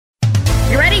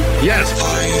ready? Yes. 5,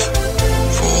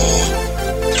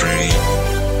 4, 3,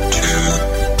 2,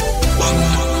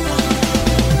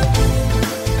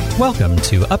 1. Welcome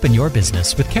to Up in Your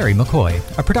Business with Carrie McCoy,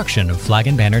 a production of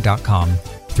flagandbanner.com.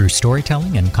 Through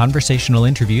storytelling and conversational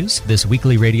interviews, this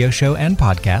weekly radio show and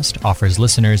podcast offers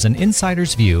listeners an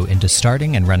insider's view into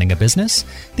starting and running a business,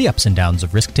 the ups and downs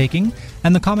of risk-taking,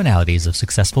 and the commonalities of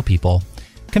successful people.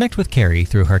 Connect with Carrie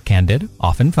through her candid,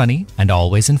 often funny, and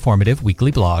always informative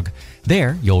weekly blog.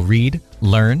 There, you'll read,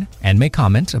 learn, and make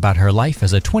comment about her life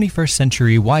as a 21st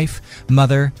century wife,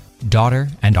 mother, daughter,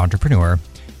 and entrepreneur.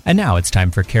 And now it's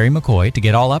time for Carrie McCoy to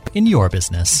get all up in your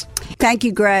business. Thank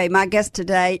you, Gray. My guest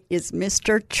today is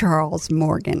Mr. Charles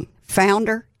Morgan,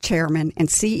 founder, chairman, and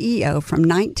CEO from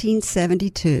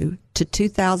 1972 to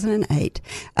 2008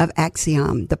 of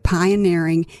Acxiom, the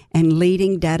pioneering and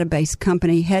leading database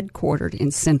company headquartered in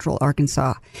Central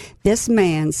Arkansas. This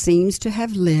man seems to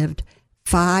have lived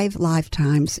 5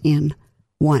 lifetimes in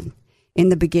one. In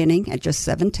the beginning, at just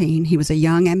 17, he was a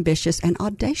young, ambitious, and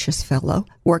audacious fellow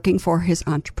working for his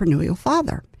entrepreneurial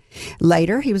father.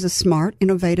 Later, he was a smart,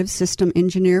 innovative system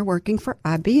engineer working for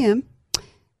IBM.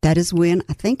 That is when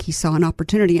I think he saw an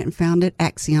opportunity and founded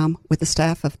Acxiom with a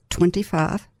staff of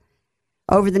 25.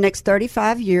 Over the next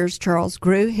 35 years, Charles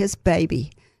grew his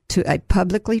baby to a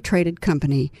publicly traded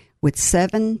company with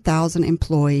 7,000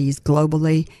 employees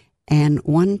globally and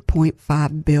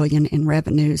 $1.5 billion in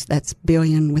revenues. That's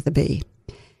billion with a B.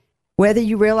 Whether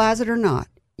you realize it or not,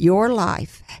 your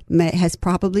life has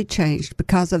probably changed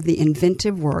because of the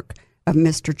inventive work of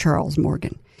Mr. Charles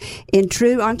Morgan. In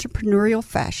true entrepreneurial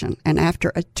fashion, and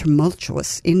after a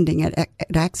tumultuous ending at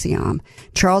Acxiom,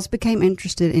 Charles became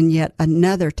interested in yet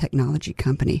another technology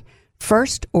company,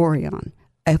 First Orion,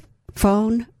 a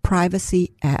phone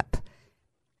privacy app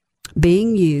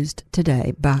being used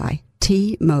today by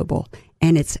T-Mobile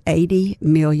and its 80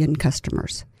 million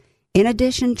customers. In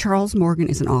addition, Charles Morgan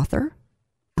is an author,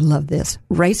 I love this,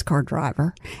 race car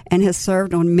driver, and has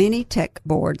served on many tech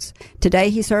boards. Today,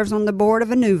 he serves on the board of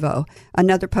Inuvo,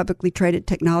 another publicly traded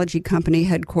technology company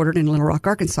headquartered in Little Rock,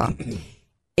 Arkansas.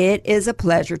 It is a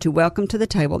pleasure to welcome to the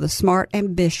table the smart,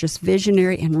 ambitious,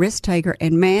 visionary, and risk-taker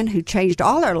and man who changed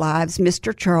all our lives,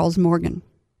 Mr. Charles Morgan.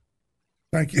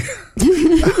 Thank you.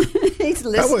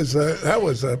 That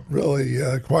was a really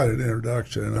quite an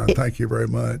introduction, and I thank you very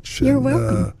much. You're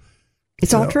welcome.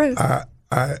 It's all true.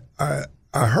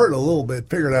 I heard a little bit,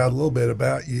 figured out a little bit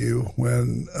about you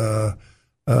when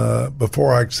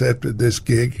before I accepted this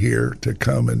gig here to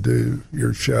come and do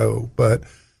your show. But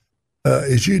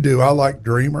as you do, I like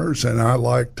dreamers, and I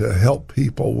like to help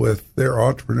people with their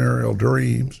entrepreneurial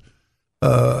dreams.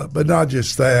 But not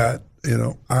just that. You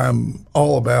know, I'm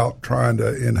all about trying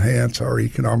to enhance our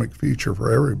economic future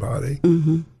for everybody.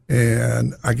 Mm-hmm.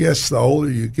 And I guess the older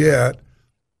you get,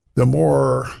 the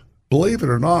more, believe it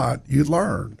or not, you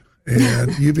learn.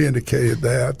 And you've indicated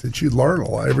that you learn a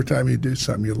lot. Every time you do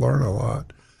something, you learn a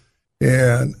lot.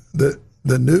 And the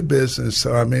new business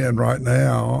that I'm in right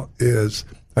now is,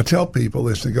 I tell people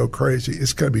this and go crazy,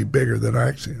 it's going to be bigger than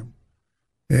Acxiom.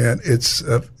 And it's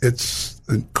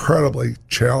incredibly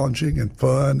challenging and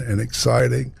fun and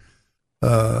exciting.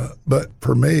 But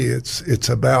for me, it's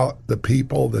about the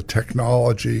people, the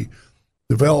technology,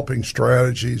 developing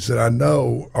strategies that I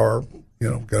know are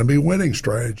going to be winning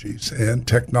strategies, and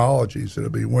technologies that'll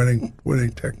be winning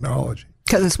technology.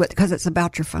 Because it's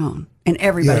about your phone, and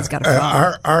everybody's got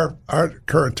a phone. Our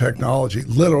current technology,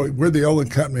 literally, we're the only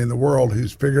company in the world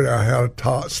who's figured out how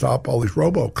to stop all these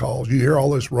robocalls. You hear all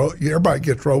this, everybody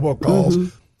gets robocalls.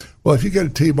 Mm-hmm. Well, if you get a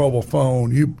T-Mobile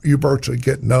phone, you virtually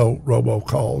get no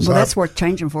robocalls. Well, that's worth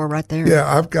changing for right there. Yeah,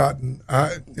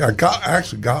 I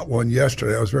actually got one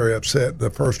yesterday. I was very upset. The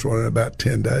first one in about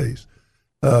 10 days.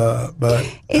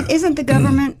 But isn't the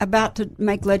government about to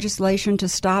make legislation to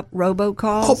stop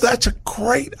robocalls? Oh, that's a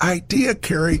great idea,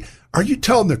 Carrie. Are you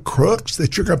telling the crooks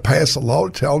that you're going to pass a law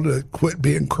to tell them to quit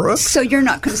being crooks? So you're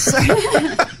not concerned?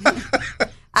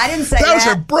 I didn't say that. That was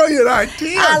a brilliant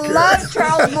idea. I love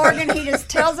Charles Morgan. He just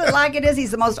tells it like it is.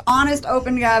 He's the most honest,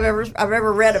 open guy I've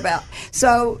ever read about.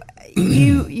 So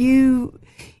you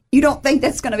don't think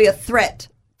that's going to be a threat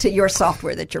to your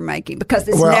software that you're making, because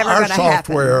it's never going to happen? Our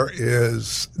software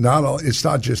is it's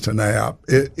not just an app.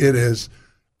 It is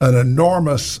an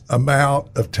enormous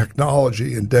amount of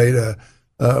technology and data.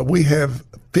 We have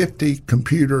 50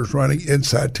 computers running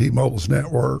inside T-Mobile's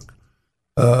network.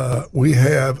 We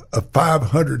have a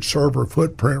 500 server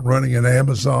footprint running in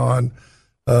Amazon,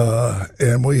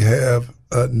 and we have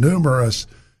numerous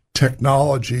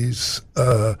technologies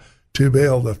to be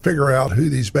able to figure out who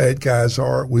these bad guys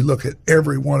are. We look at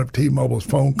every one of T-Mobile's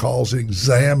phone calls,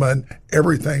 examine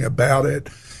everything about it.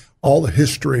 all the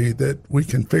history that we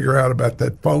can figure out about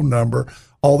that phone number,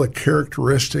 all the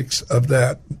characteristics of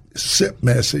that SIP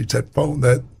message,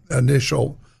 that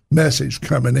initial message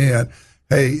coming in.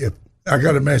 Hey, if I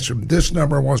got a message from this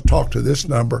number, I want to talk to this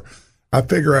number, I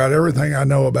figure out everything I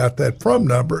know about that from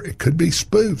number. It could be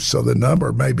spoofed, so the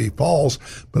number may be false,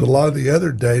 but a lot of the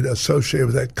other data associated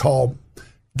with that call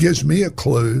gives me a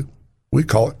clue. We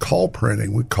call it call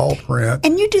printing. We call print.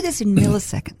 And you do this in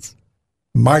milliseconds.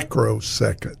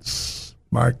 Microseconds.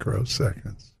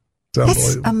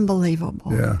 It's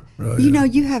unbelievable. Yeah, really. You know,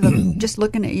 you have just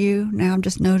looking at you now, I've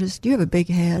just noticed you have a big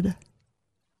head.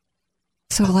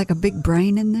 So like a big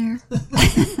brain in there?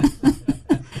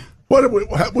 We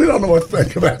don't know what to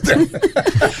think about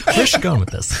that. Where's she going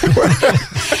with this? I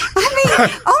mean,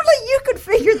 only you could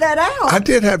figure that out. I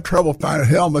did have trouble finding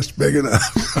helmets big enough.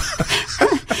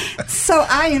 So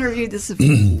I interviewed this,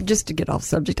 just to get off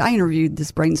subject, I interviewed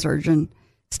this brain surgeon,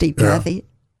 Steve Cathy,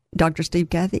 Dr. Steve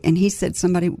Cathy, and he said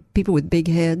people with big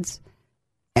heads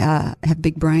have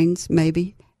big brains,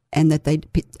 maybe, and that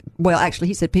actually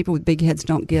he said people with big heads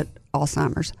don't get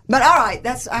Alzheimer's. But all right,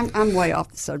 I'm way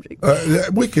off the subject.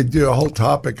 We could do a whole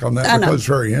topic on that because it's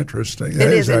very interesting. It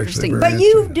is interesting. But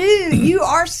you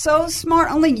are so smart.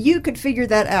 Only you could figure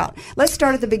that out. Let's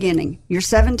start at the beginning. You're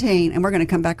 17, and we're going to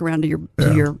come back around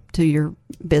to your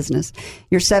business.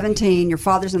 You're 17. Your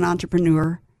father's an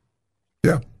entrepreneur.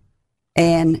 Yeah.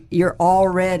 And you're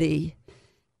already,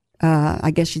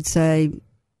 I guess you'd say,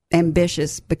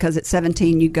 ambitious, because at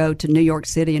 17 you go to New York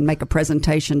City and make a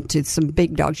presentation to some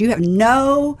big dogs. You have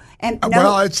well,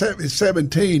 at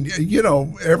 17, you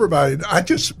know, everybody.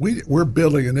 We're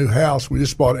building a new house. We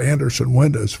just bought Andersen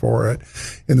windows for it,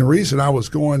 and the reason I was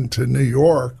going to New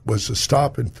York was to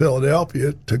stop in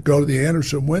Philadelphia to go to the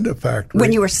Andersen window factory.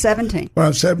 When you were 17? When I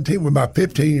was 17, with my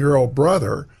 15-year-old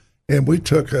brother, and we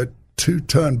took a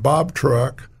 2-ton Bob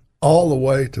truck all the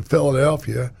way to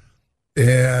Philadelphia.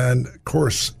 And, of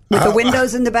course... With the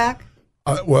windows in the back?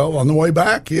 Well, on the way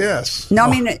back, yes. No,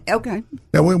 I mean, okay.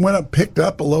 And we went up, picked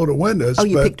up a load of windows. Oh,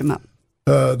 you picked them up.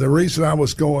 The reason I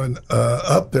was going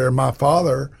up there, my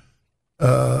father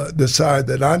decided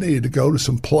that I needed to go to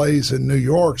some plays in New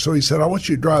York. So he said, I want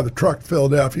you to drive the truck to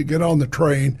Philadelphia, get on the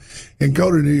train, and go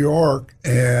to New York,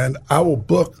 and I will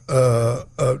book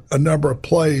a number of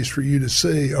plays for you to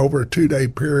see over a 2-day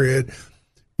period.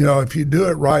 You know, if you do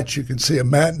it right, you can see a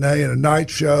matinee and a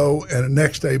night show and a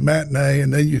next day matinee,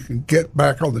 and then you can get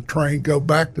back on the train, go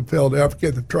back to Philadelphia,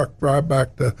 get the truck, drive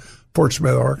back to Fort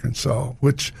Smith, Arkansas,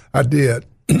 which I did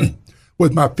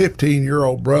with my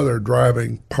 15-year-old brother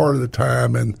driving part of the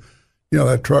time. And, you know,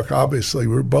 that truck, obviously,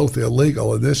 we're both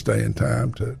illegal in this day and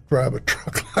time to drive a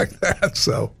truck like that.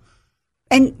 So,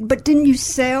 but didn't you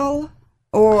sell?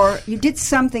 Or you did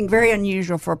something very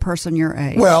unusual for a person your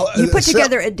age. Well, you put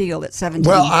together a deal at 17.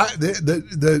 Well,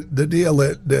 the deal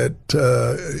that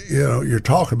you know you're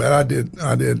talking about, I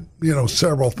did you know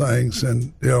several things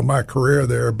in my career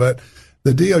there. But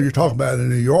the deal you're talking about in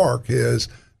New York is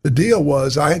the deal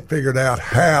was I had figured out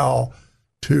how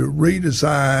to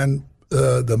redesign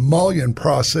the mullion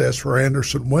process for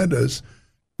Andersen windows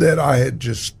that I had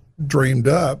just dreamed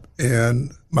up,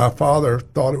 and my father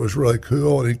thought it was really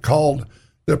cool, and he called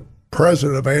the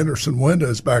president of Andersen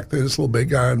Windows back then, this little big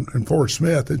guy in Fort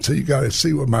Smith, and said, you got to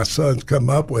see what my son's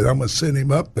come up with. I'm going to send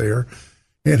him up there.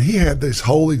 And he had this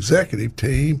whole executive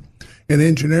team and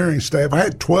engineering staff. I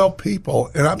had 12 people,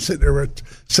 and I'm sitting there with a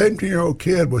 17-year-old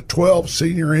kid with 12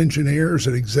 senior engineers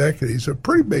and executives, a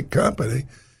pretty big company,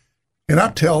 and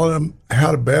I'm telling them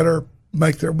how to better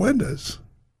make their windows.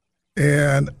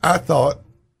 And I thought,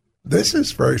 this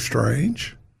is very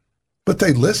strange. But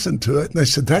they listened to it, and they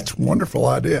said, that's a wonderful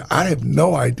idea. I have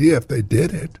no idea if they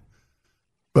did it,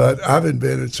 but I've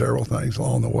invented several things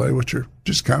along the way, which are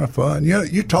just kind of fun. You know,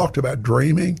 you talked about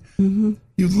dreaming. Mm-hmm.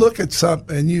 You look at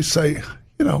something and you say,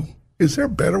 you know, is there a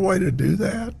better way to do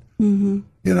that? Mm-hmm.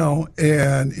 You know,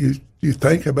 and you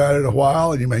think about it a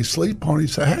while, and you may sleep on it. You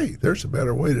say, hey, there's a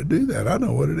better way to do that. I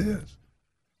know what it is.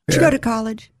 Did you go to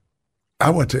college?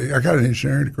 I got an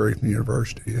engineering degree from the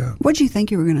university, yeah. What did you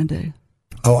think you were going to do?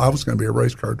 Oh, I was going to be a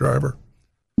race car driver.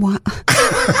 Why?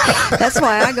 That's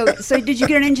why I go. So did you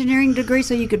get an engineering degree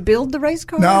so you could build the race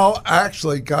car? No, I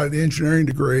actually got an engineering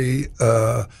degree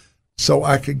so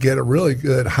I could get a really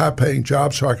good, high-paying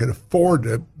job so I could afford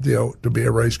to be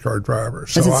a race car driver.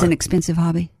 Because it's an expensive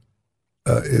hobby?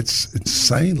 It's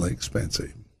insanely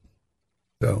expensive.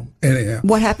 So anyhow.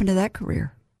 What happened to that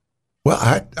career? Well,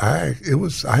 I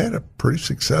had a pretty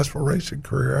successful racing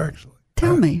career, actually.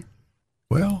 Tell me.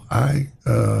 Well,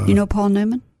 you know Paul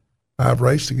Newman? I've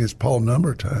raced against Paul a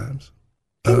number of times.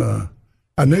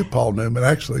 I knew Paul Newman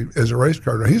actually as a race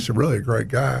car driver. He's really a great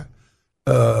guy.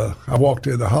 I walked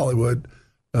into Hollywood,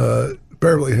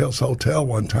 Beverly Hills Hotel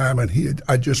one time, and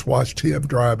I just watched him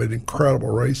drive an incredible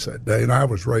race that day, and I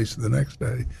was racing the next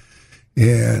day.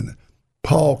 And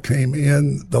Paul came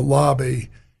in the lobby.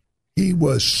 He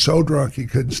was so drunk he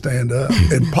couldn't stand up.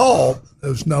 And Paul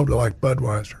was known to like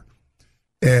Budweiser,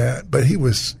 but he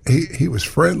was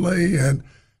friendly, and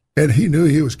he knew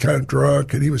he was kind of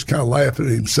drunk, and he was kind of laughing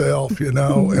at himself,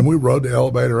 And we rode the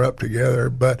elevator up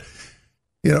together. But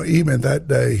even that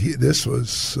day, this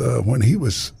was when he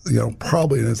was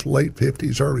probably in his late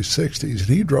 50s, early 60s, and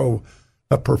he drove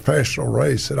a professional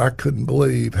race that I couldn't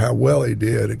believe how well he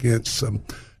did against some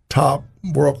top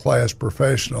world-class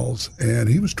professionals, and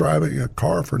he was driving a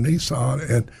car for Nissan,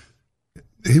 and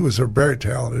he was a very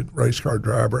talented race car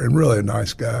driver and really a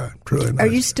nice guy. Truly nice.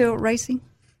 Are you still racing?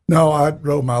 No, I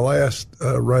drove my last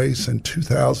race in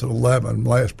 2011,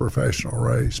 last professional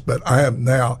race, but I am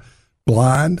now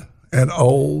blind and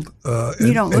old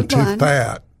you don't look and too blind.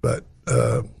 fat, but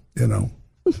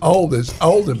old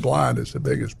and blind is the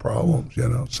biggest problems,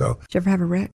 So Did you ever have a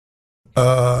wreck?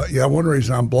 One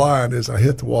reason I'm blind is I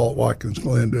hit the wall at Watkins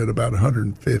Glen at about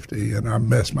 150, and I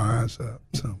messed my eyes up.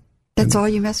 So That's all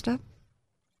you messed up?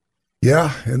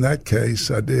 Yeah, in that case,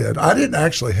 I did. I didn't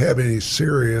actually have any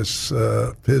serious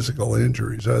physical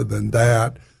injuries other than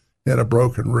that. Had a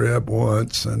broken rib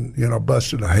once, and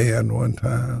busted a hand one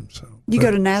time. So You go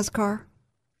to NASCAR?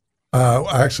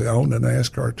 I actually owned a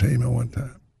NASCAR team at one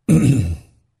time,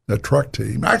 a truck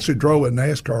team. I actually drove a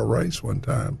NASCAR race one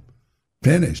time,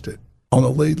 finished it on the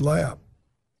lead lap.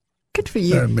 Good for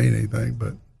you. That didn't mean anything,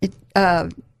 but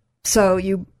so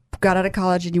you got out of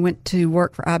college and you went to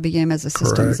work for IBM as a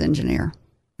systems engineer.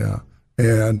 Yeah,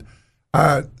 and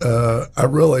I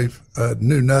really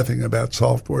knew nothing about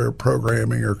software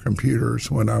programming or computers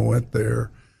when I went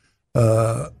there,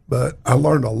 but I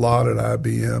learned a lot at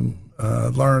IBM.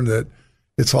 Learned that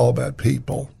it's all about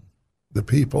people. The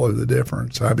people are the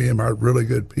difference. IBM are really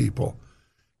good people,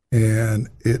 and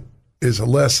it is a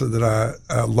lesson that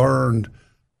I learned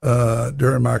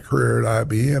during my career at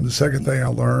IBM. The second thing I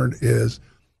learned is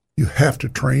you have to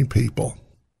train people.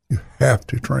 You have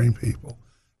to train people.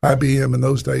 IBM in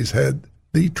those days had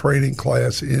the training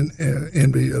class in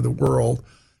envy of the world,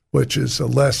 which is a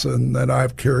lesson that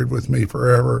I've carried with me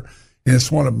forever. And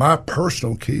it's one of my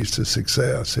personal keys to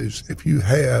success is if you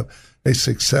have a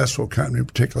successful company,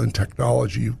 particularly in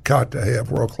technology, you've got to have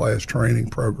world-class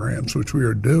training programs, which we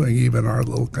are doing even in our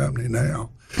little company now.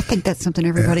 I think that's something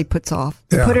everybody puts off.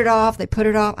 They put it off.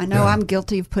 I know I'm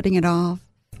guilty of putting it off.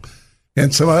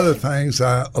 And some other things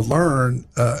I learned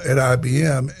at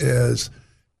IBM is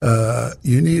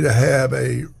you need to have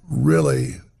a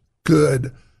really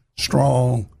good,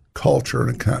 strong culture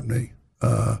in a company.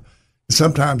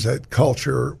 Sometimes that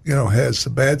culture, has the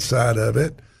bad side of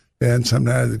it, and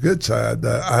sometimes the good side.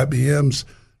 IBM's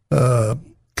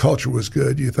culture was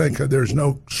good. You think there's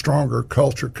no stronger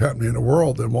culture company in the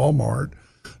world than Walmart.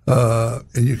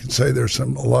 And you can say there's a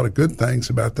lot of good things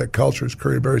about that culture. It's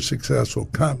created a very successful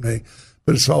company,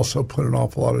 but it's also put an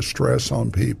awful lot of stress on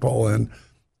people, and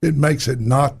it makes it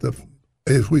not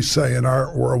as we say in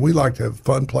our world, we like to have a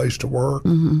fun place to work.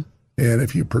 Mm-hmm. And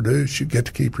if you produce, you get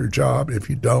to keep your job. If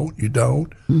you don't, you don't.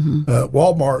 Mm-hmm.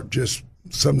 Walmart just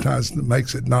sometimes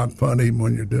makes it not fun even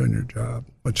when you're doing your job,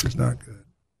 which is not good.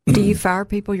 Do you fire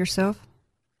people yourself?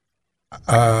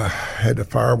 I had to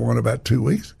fire one about 2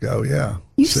 weeks ago, yeah.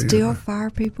 You still fire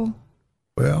people?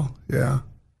 Well, yeah.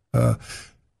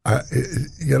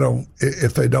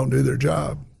 If they don't do their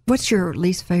job. What's your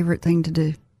least favorite thing to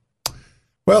do?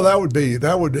 Well, that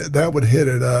would hit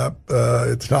it up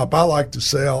at the top. I like to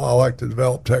sell. I like to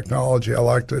develop technology. I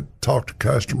like to talk to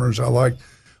customers. I like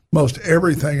most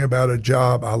everything about a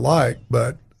job I like.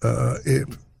 But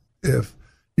if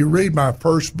you read my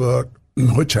first book,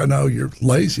 which I know you're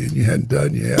lazy and you hadn't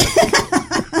done yet.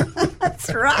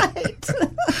 That's right.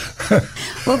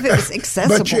 Well, if it was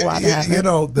accessible, I'd have it.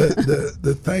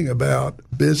 The thing about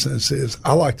business is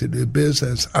I like to do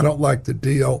business. I don't like to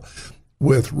deal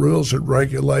with rules and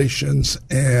regulations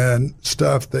and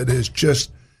stuff that is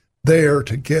just there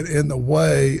to get in the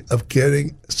way of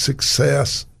getting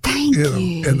success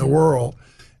in the world.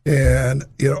 And,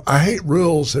 I hate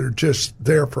rules that are just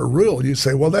there for a rule. You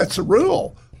say, well, that's a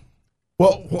rule.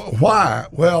 Well, why?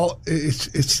 Well,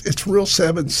 it's Rule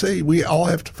 7C. We all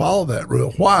have to follow that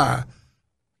rule. Why?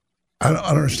 I don't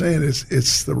understand.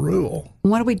 It's the rule.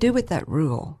 What do we do with that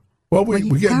rule? Well, we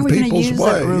get in people's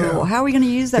way. Yeah. How are we going to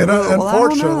use that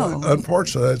rule?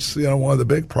 Unfortunately, that's one of the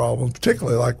big problems,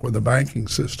 particularly like with the banking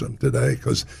system today,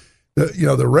 because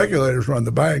the regulators run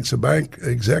the banks. The bank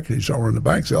executives don't run the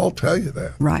banks. They all tell you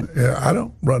that. Right. I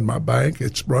don't run my bank.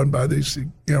 It's run by these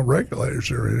regulators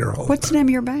that are in there all What's the name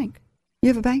of your bank? You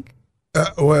have a bank?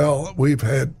 Well, we've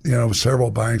had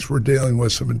several banks. We're dealing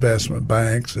with some investment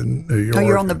banks in New York. Oh,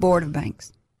 you're on the board of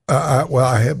banks.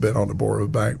 I have been on the board of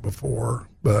a bank before,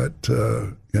 but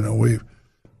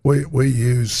we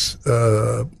use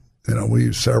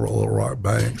several Little Rock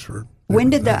banks for. When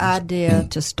did the idea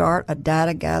to start a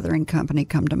data gathering company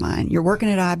come to mind? You're working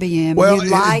at IBM. Well, you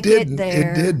like it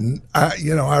there. It didn't.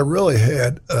 I really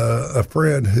had a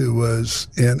friend who was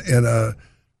in a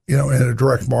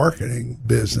direct marketing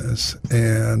business,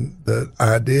 and the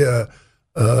idea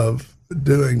of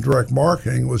doing direct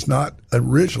marketing was not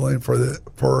originally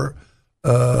for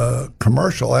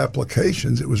commercial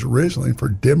applications. It was originally for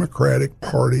Democratic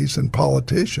parties and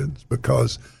politicians,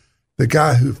 because the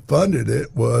guy who funded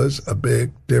it was a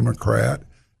big Democrat,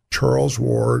 Charles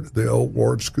Ward, the old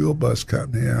Ward School Bus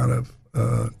Company out of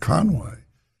Conway.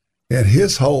 And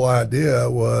his whole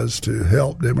idea was to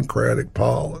help Democratic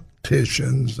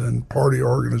politicians and party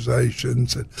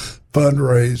organizations and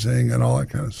fundraising and all that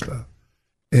kind of stuff.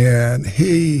 And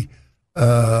he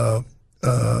had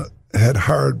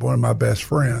hired one of my best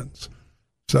friends.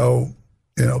 So,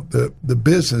 the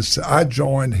business, I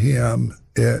joined him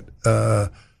at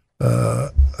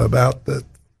about the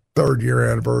third-year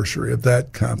anniversary of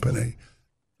that company.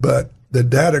 But the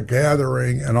data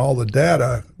gathering and all the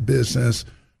data business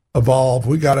evolved.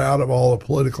 We got out of all the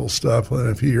political stuff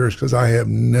within a few years because I have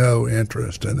no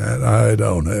interest in that. I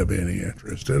don't have any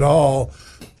interest at all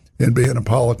in being a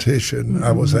politician. Mm-hmm.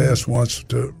 I was asked once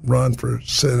to run for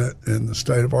Senate in the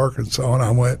state of Arkansas, and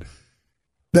I went,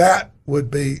 that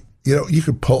would be, you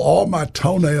could pull all my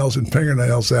toenails and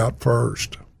fingernails out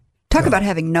first. Talk about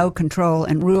having no control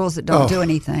and rules that don't do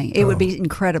anything. It would be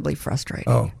incredibly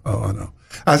frustrating. I know.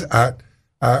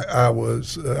 I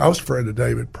was a friend of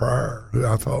David Pryor, who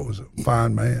I thought was a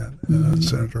fine man,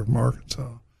 Senator from Arkansas.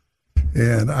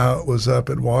 And I was up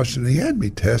in Washington. He had me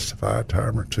testify a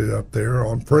time or two up there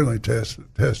on friendly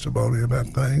testimony about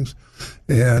things.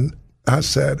 And I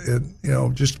sat in,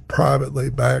 just privately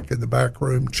back in the back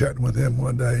room chatting with him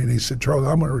one day. And he said, Charles,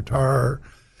 I'm going to retire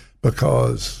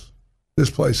because this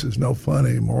place is no fun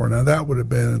anymore. Now, that would have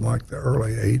been in like the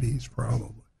early 80s,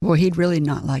 probably. Well, he'd really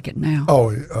not like it now.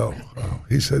 Oh.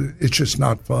 He said, it's just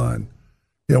not fun.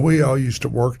 We all used to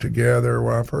work together.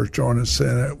 When I first joined the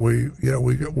Senate, we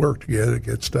worked together to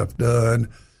get stuff done.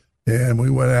 And we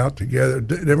went out together.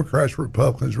 Democrats,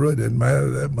 Republicans really didn't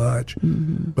matter that much.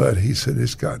 Mm-hmm. But he said,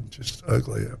 it's gotten just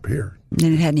ugly up here.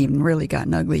 And it hadn't even really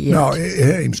gotten ugly yet. No, it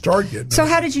hadn't even started getting So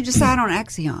ugly. How did you decide on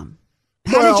Axiom?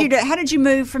 How did you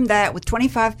move from that with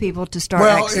 25 people to start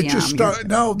Axiom?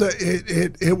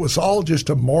 It was all just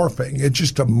a morphing. It's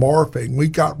just a morphing. We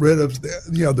got rid of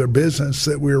their business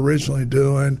that we were originally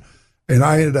doing, and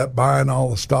I ended up buying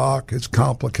all the stock. It's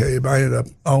complicated. I ended up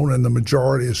owning the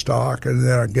majority of stock, and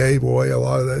then I gave away a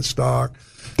lot of that stock.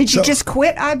 Did you just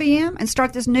quit IBM and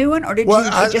start this new one, or did you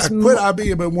just I quit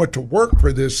IBM and went to work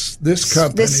for this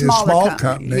company, this small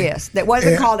company? Yes, that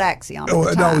wasn't called Axiom. No,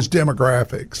 it was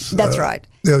Demographics. That's right.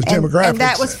 It was Demographics, and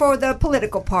that was for the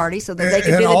political party, so that they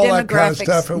could do the all demographics that kind of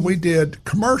stuff. And we did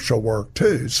commercial work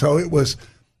too. So it was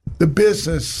the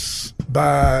business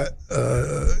by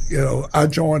I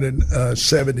joined in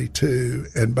 '72,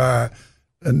 and by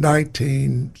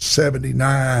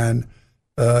 1979.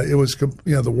 It was,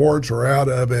 the wards were out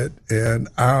of it, and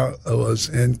I was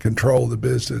in control of the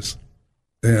business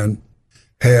and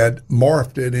had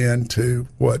morphed it into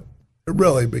what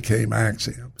really became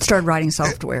Axiom. Started writing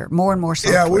software, more and more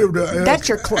software. Yeah, we were doing. That's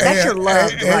your love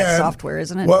to write software,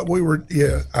 isn't it? What we were,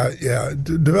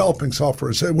 developing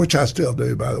software, which I still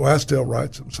do, by the way. I still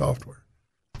write some software,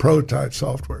 prototype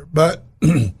software. But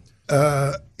the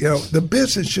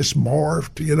business just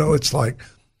morphed. It's like,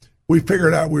 we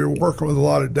figured out we were working with a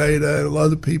lot of data and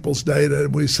other people's data,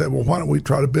 and we said, well, why don't we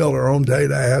try to build our own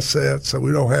data assets so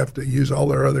we don't have to use all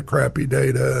their other crappy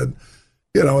data? And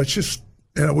it's just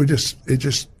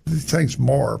things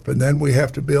morph, and then we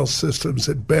have to build systems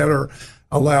that better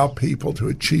allow people to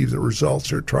achieve the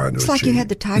results they're trying to achieve. It's like you had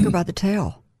the tiger by the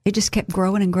tail. It just kept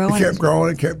growing and growing. It kept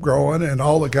growing, and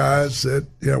all the guys that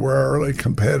were our early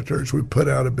competitors, we put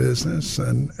out of business,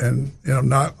 and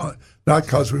not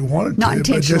because we wanted to, not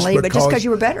intentionally, but just because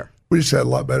you were better. We just had a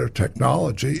lot better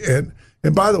technology, and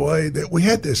by the way, that we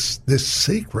had this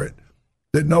secret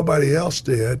that nobody else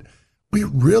did. We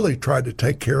really tried to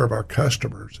take care of our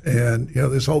customers, and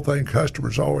this whole thing,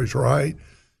 customers always right.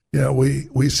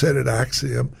 We said at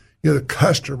Axiom, the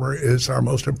customer is our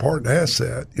most important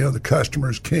asset. The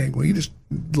customer is king. We just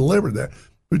delivered that.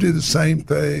 We do the same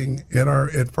thing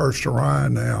at First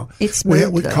Orion now. It's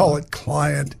we call it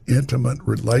client intimate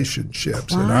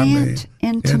relationships. Client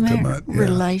intimate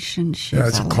relationships. Yeah,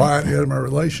 it's a client intimate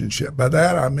relationship. By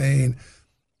that I mean,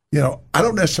 I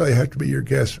don't necessarily have to be your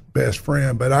best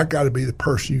friend, but I got to be the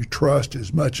person you trust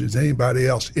as much as anybody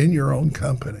else in your own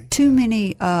company. Too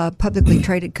many publicly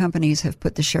traded companies have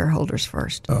put the shareholders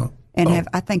first. I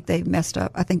think they've messed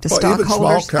up. I think the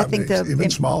stockholders. I think even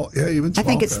small I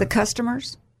think it's the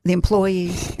customers, the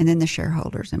employees, and then the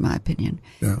shareholders, in my opinion.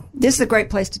 Yeah. This is a great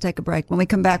place to take a break. When we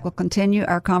come back, we'll continue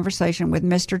our conversation with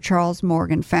Mr. Charles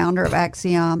Morgan, founder of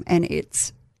Axiom, and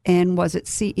was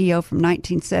its CEO from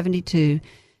 1972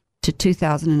 to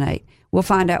 2008. We'll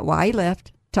find out why he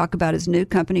left, talk about his new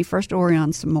company, First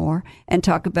Orion, some more, and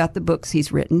talk about the books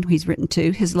he's written. He's written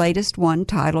two. His latest one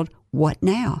titled What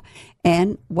Now?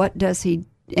 And what does he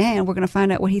and we're going to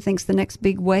find out what he thinks the next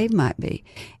big wave might be.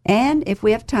 And if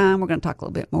we have time, we're going to talk a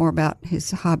little bit more about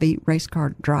his hobby, race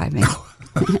car driving.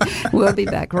 We'll be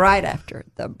back right after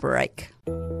the break.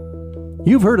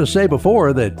 You've heard us say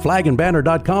before that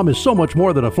flagandbanner.com is so much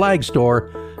more than a flag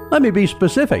store. Let me be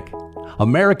specific.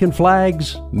 American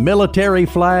flags, military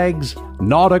flags,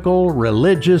 nautical,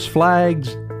 religious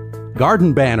flags,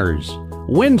 garden banners,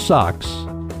 windsocks,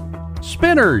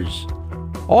 spinners,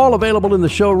 all available in the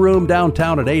showroom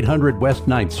downtown at 800 West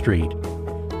 9th Street.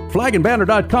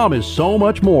 Flagandbanner.com is so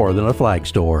much more than a flag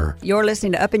store. You're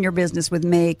listening to Up in Your Business with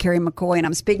me, Carrie McCoy, and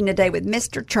I'm speaking today with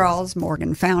Mr. Charles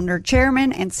Morgan, founder,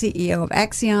 chairman, and CEO of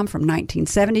Axiom from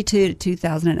 1972 to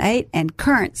 2008, and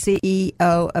current CEO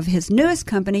of his newest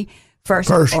company,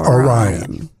 First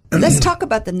Orion. Let's talk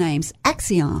about the names.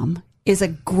 Axiom is a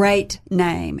great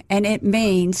name, and it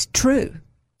means true.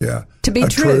 Yeah. To be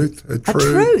true. A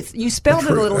truth. You spelled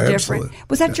it a little different.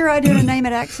 Was that your idea to name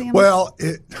it Axiom? Well,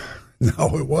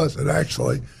 no, it wasn't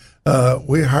actually.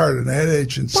 We hired an ad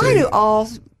agency. Why do all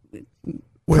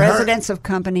presidents of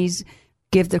companies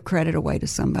give the credit away to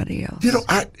somebody else? You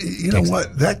know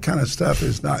what? That kind of stuff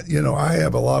is not. I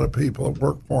have a lot of people that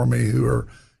work for me who are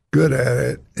good at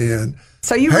it, and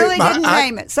so you really didn't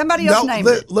name it. Somebody else named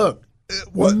it. Look,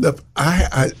 one of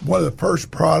the first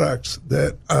products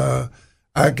that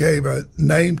I gave a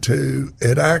name to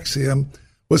at Axiom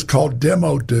was called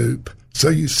Demo Dupe. So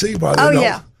you see why they don't.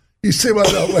 Yeah. You see why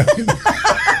they don't let me.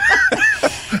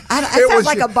 It sounds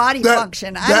like a body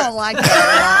function. I don't like that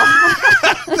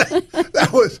at all.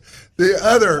 That was the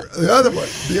other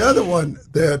one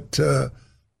that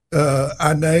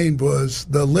I named was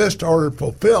the List Order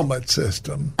Fulfillment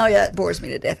System. Oh, yeah, it bores me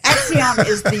to death. Axiom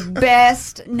is the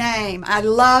best name. I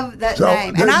love that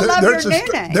name. And I love your new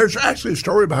name. There's actually a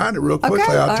story behind it real quickly.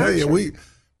 Okay, I'll tell you. Sure.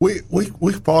 We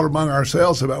fought among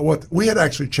ourselves about what we had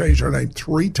actually changed our name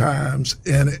 3 times,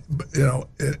 and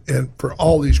for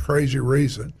all these crazy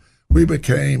reasons, we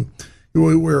became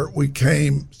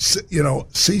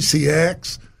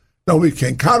CCX. No, we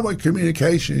became Conway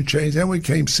Communication Exchange, then we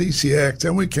became CCX,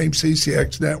 then we became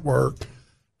CCX Network,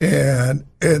 and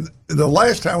the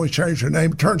last time we changed our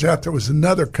name, it turns out there was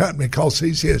another company called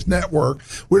CCX Network.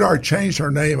 We'd already changed our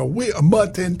name a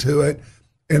month into it.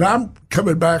 And I'm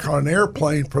coming back on an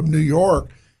airplane from New York,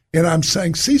 and I'm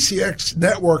saying CCX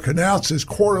Network announces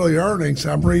quarterly earnings.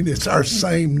 I'm reading it's our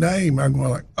same name. I'm going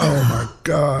like, oh, my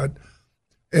God.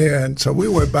 And so we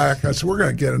went back. I said, we're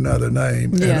going to get another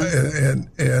name. Yeah.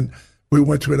 And we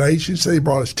went to an agency. They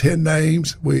brought us 10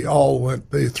 names. We all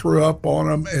went. They threw up on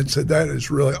them and said, that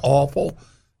is really awful.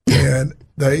 And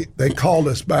they called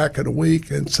us back in a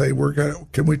week and say,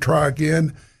 can we try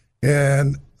again?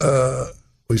 And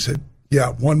we said,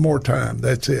 yeah, one more time.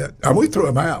 That's it. And we threw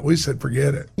them out. We said,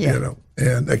 forget it. Yeah.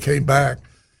 And they came back,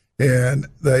 and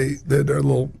they did their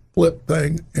little flip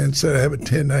thing. And instead of having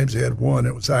 10 names, they had one.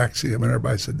 It was Axiom, and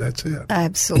everybody said, that's it.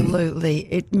 Absolutely.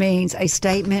 It means a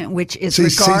statement which is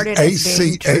regarded as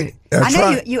being true. I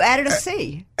know you added a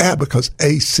C. Yeah, because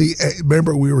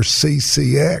remember we were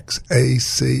CCX,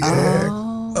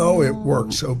 ACX. Oh, it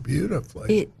worked so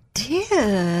beautifully. It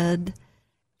did.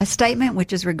 A statement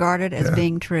which is regarded as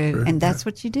being true. And that's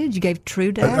what you did. You gave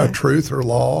true data. A truth or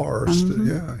law or,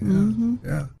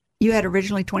 yeah. You had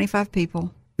originally 25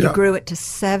 people. You grew it to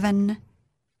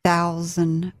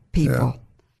 7,000 people. Yeah.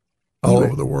 All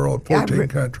over the world, 14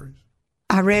 countries.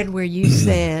 I read where you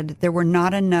said there were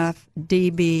not enough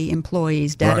DB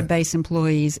employees, database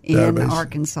employees in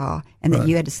Arkansas, and that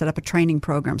you had to set up a training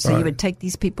program. So you would take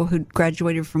these people who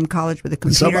graduated from college with a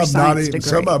computer science degree.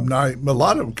 Some of them not, a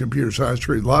lot of them computer science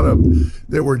degree. A lot of them,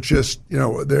 they were just,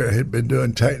 they had been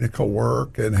doing technical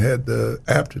work and had the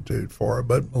aptitude for it.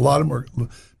 But a lot of them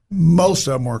most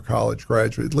of them were college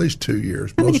graduates, at least 2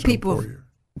 years. How many people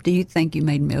do you think you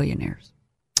made millionaires?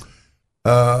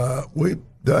 we've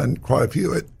done quite a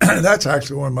few. That's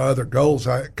actually one of my other goals.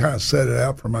 I kind of set it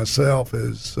out for myself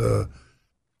is,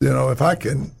 if I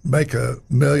can make a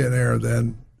millionaire,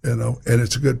 then, and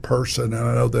it's a good person, and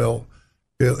I know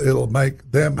it'll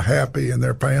make them happy and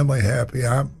their family happy.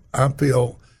 I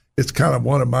feel it's kind of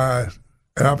one of my,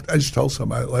 and I just told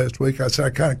somebody last week, I said,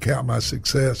 I kind of count my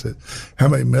success at how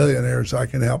many millionaires I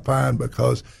can help find,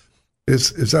 because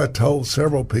as I told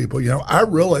several people, I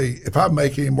really, if I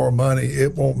make any more money,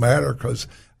 it won't matter, because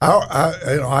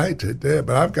I hate to admit it,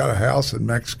 but I've got a house in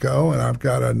Mexico, and I've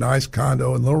got a nice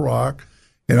condo in Little Rock,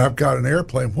 and I've got an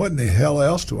airplane. What in the hell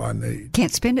else do I need?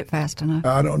 Can't spend it fast enough.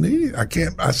 I don't need it. I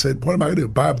can't. I said, what am I going to do?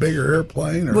 Buy a bigger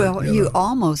airplane? You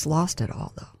almost lost it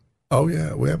all, though. Oh,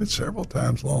 yeah. We have it several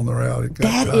times along the route.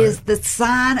 That is the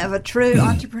sign of a true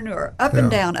entrepreneur. Up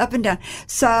and down, up and down.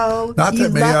 So not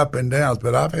that many up and downs,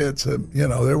 but I've had some,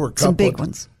 there were a couple. Some big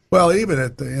ones. Well, even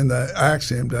in the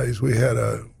Axiom days, we had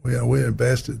we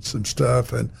invested some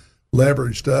stuff and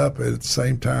leveraged up. At the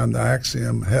same time, the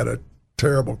Axiom had a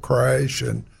terrible crash,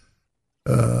 and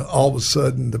all of a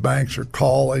sudden the banks are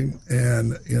calling,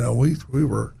 and we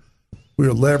were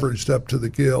leveraged up to the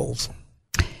gills.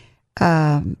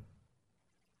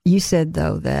 You said,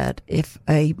 though, that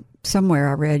somewhere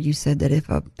I read you said that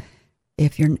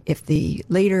if the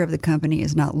leader of the company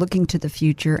is not looking to the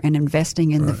future and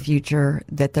investing in the future,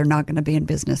 that they're not going to be in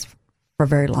business for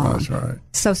very long. That's right.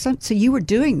 So you were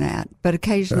doing that, but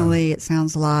occasionally it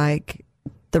sounds like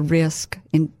the risk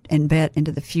and bet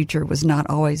into the future was not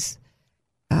always.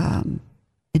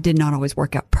 It did not always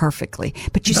work out perfectly,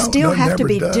 but you still have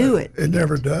to do it. It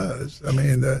never does. I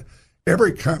mean,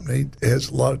 every company has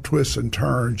a lot of twists and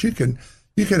turns. You can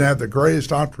have the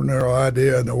greatest entrepreneurial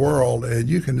idea in the world, and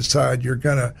you can decide you're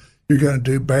gonna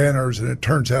do banners, and it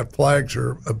turns out flags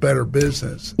are a better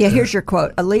business. Yeah, here's your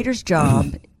quote: "A leader's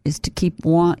job is to keep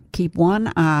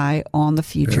one eye on the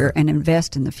future and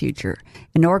invest in the future.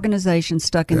 An organization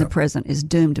stuck in the present is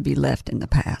doomed to be left in the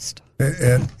past."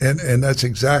 And that's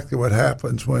exactly what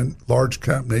happens when large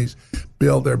companies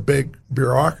build their big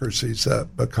bureaucracies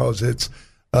up, because it's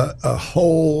a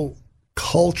whole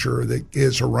culture that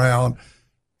is around,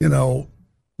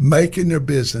 making your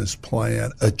business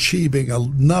plan, achieving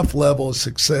enough level of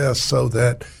success so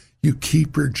that you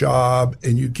keep your job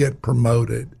and you get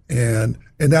promoted. And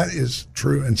that is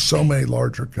true in so many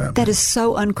larger companies. That is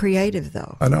so uncreative,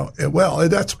 though. I know. Well,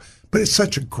 but it's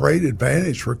such a great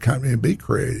advantage for a company to be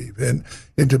creative. And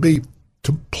to be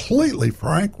completely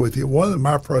frank with you, one of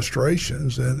my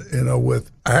frustrations,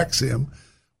 with Axiom,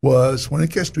 was when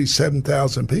it gets to be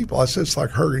 7,000 people, I said it's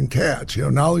like herding cats.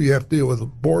 Now you have to deal with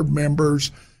board members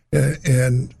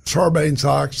and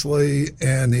Sarbanes-Oxley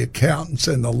and the accountants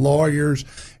and the lawyers,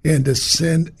 and to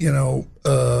send,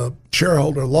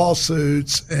 shareholder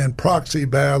lawsuits and proxy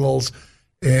battles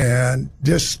and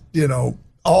just,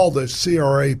 all the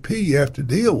CRAP you have to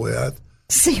deal with.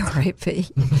 CRAP?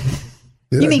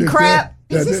 You mean crap?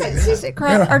 Did he say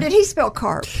crap? Or did he spell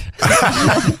carp?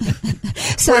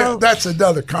 Well, that's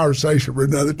another conversation for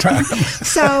another time.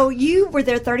 So you were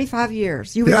there 35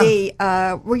 years. You were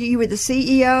you were the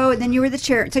CEO, and then you were the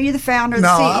chair. So you're the founder, the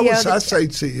CEO. I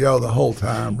stayed CEO the whole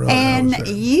time. Really. And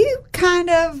you kind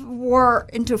of were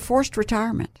into forced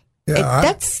retirement. Yeah,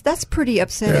 that's pretty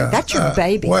upsetting. Yeah, that's your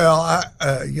baby. Well,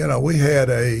 we had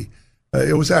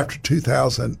it was after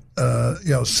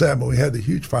 2007. We had the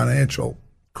huge financial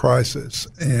crisis,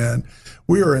 and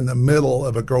we were in the middle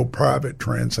of a go private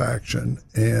transaction.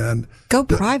 And go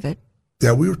private?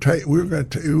 Yeah, we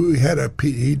had a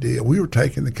PE deal. We were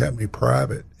taking the company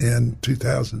private in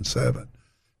 2007,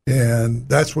 and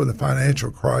that's when the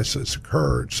financial crisis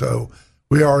occurred. So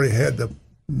we already had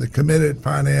the committed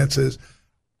finances.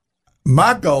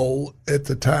 My goal at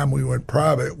the time we went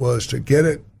private was to get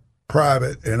it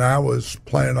private, and I was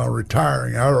planning on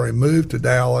retiring. I already moved to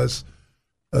Dallas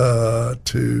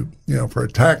for a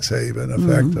tax haven,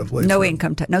 effectively. No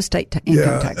income tax, no state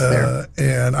income tax there.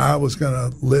 And I was going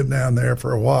to live down there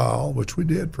for a while, which we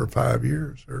did for 5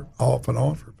 years, or off and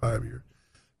on for 5 years.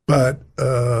 But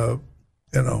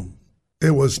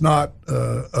it was not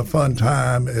a fun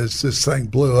time as this thing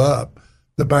blew up.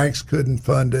 The banks couldn't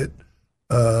fund it.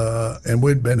 And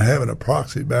we'd been having a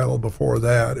proxy battle before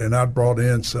that, and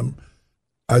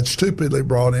I'd stupidly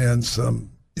brought in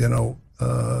some,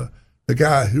 the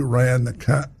guy who ran the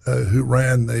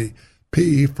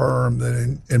PE firm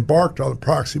that embarked on the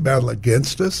proxy battle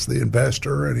against us, the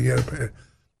investor, and he had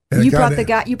you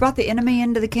brought the enemy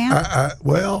into the camp.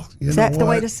 Is that the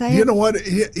way to say it? You know what?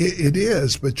 It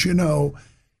is, but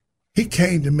he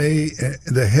came to me.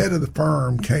 The head of the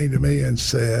firm came to me and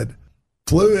said,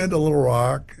 flew into Little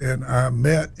Rock, and I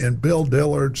met in Bill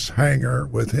Dillard's hangar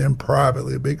with him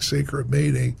privately, a big secret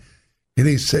meeting, and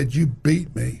he said, "You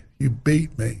beat me. You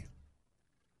beat me."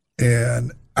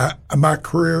 And my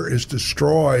career is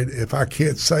destroyed if I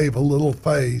can't save a little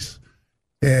face.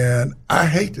 And I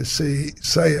hate to say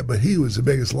it, but he was the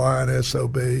biggest lying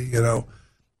SOB. You know,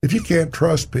 if you can't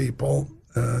trust people,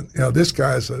 this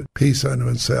guy's a piece unto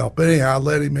himself. But anyhow, I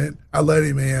let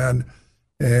him in.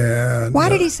 And why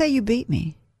did he say you beat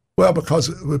me? Well, because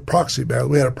it was proxy battle.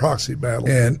 We had a proxy battle,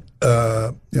 and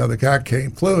the guy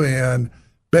flew in,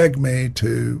 begged me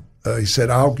to. He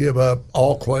said, "I'll give up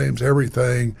all claims,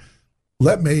 everything.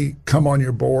 Let me come on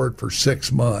your board for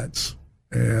 6 months,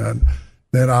 and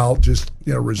then I'll just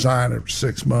resign after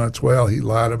 6 months." Well, he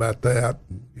lied about that.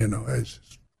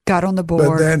 Got on the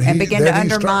board and began to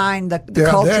undermine the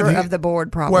culture of the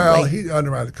board. Probably. Well, he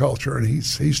undermined the culture, and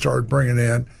he started bringing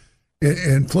in.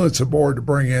 Influence the board to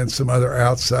bring in some other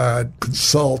outside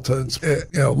consultants.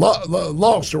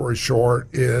 Long story short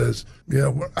is,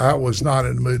 I was not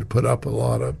in the mood to put up with a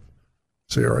lot of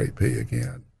CRAP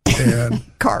again, and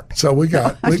carp. So we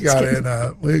got in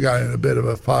a bit of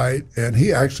a fight, and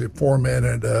he actually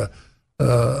fomented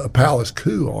a palace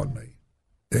coup on me.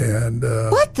 And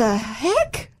what the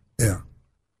heck? Yeah.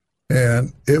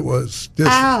 And it was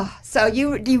just... so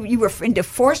you were into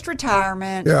forced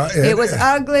retirement. Yeah. It was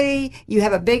ugly. You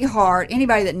have a big heart.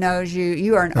 Anybody that knows you,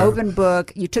 you are an open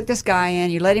book. You took this guy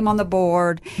in. You let him on the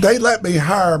board. They let me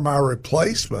hire my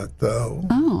replacement, though.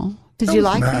 Oh. Did you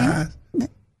like him?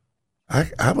 I'm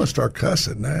going to start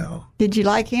cussing now. Did you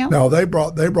like him? No, they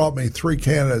brought me 3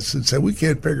 candidates and said, "We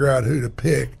can't figure out who to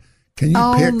pick. Can you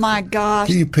pick? Oh, my gosh.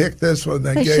 Can you pick this one?"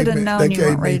 They should have known you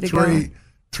weren't ready to go.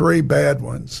 Three bad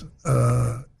ones,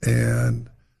 I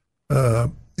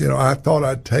thought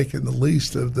I'd taken the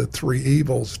least of the 3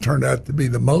 evils. It turned out to be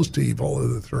the most evil of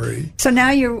the 3. So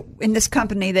now you're in this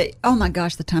company that, oh my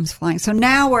gosh, the time's flying. So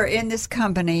now we're in this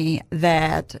company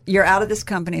that you're out of this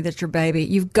company that's your baby.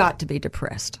 You've got to be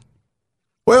depressed.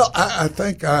 Well, I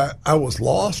think I was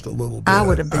lost a little bit. I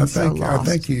would have been so lost.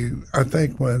 I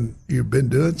think when you've been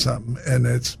doing something and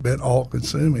it's been all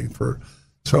consuming for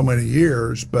so many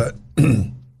years, but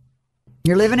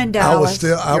you're living in Dallas.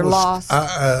 You're lost.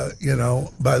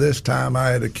 By this time I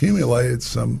had accumulated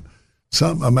some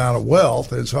amount of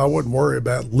wealth, and so I wouldn't worry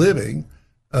about living.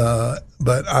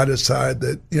 But I decided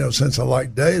that, since I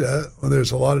like data,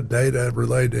 there's a lot of data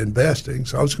related to investing,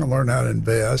 so I was going to learn how to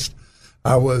invest.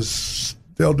 I was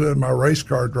still doing my race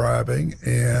car driving,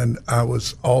 and I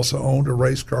was also owned a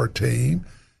race car team.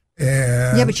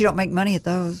 And yeah, but you don't make money at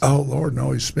those. Oh, Lord,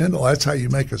 no, you spindle. That's how you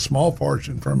make a small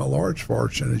fortune from a large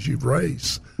fortune, as you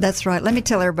race. That's right. Let me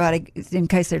tell everybody, in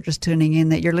case they're just tuning in,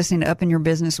 that you're listening to Up in Your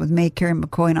Business with me, Carrie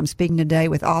McCoy, and I'm speaking today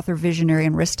with author, visionary,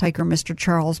 and risk taker, Mr.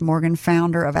 Charles Morgan,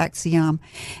 founder of Axiom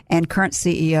and current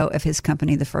CEO of his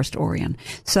company, The First Orion.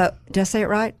 So, did I say it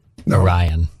right? No.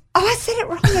 Orion. Oh, I said it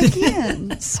wrong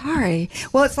again. Sorry.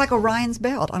 Well, it's like Orion's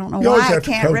belt. I don't know why I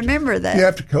can't remember that. You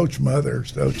have to coach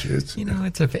mothers, don't you? It's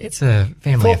a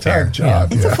family affair.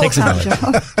 Job. It's a full-time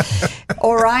job.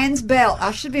 Orion's belt.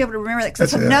 I should be able to remember that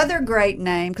because it's another great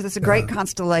name because it's a great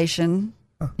constellation.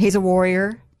 He's a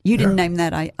warrior. You didn't name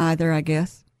that either, I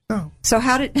guess. No. So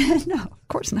how did... No, of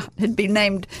course not. It'd be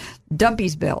named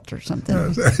Dumpy's belt or something.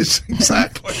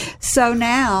 Exactly. So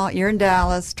now you're in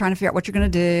Dallas trying to figure out what you're going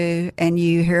to do, and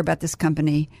you hear about this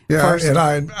company. Yeah, First and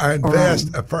I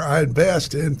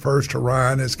invest in First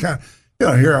Orion. It's kind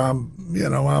of, here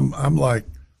I'm like,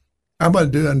 I'm going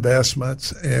to do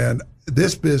investments, and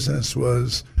this business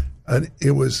was,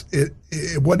 it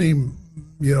wasn't even,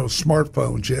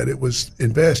 smartphones yet. It was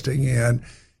investing in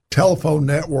telephone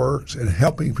networks and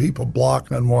helping people block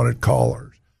unwanted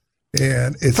callers.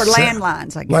 And it's for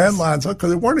landlines, I guess. Landlines, because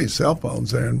there weren't any cell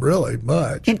phones then, really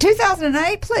much. In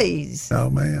 2008, please. No,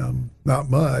 ma'am, not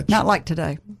much. Not like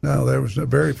today. No, there was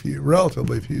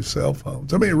relatively few cell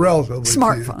phones. I mean, relatively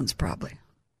smartphones, probably.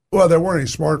 Well, there weren't any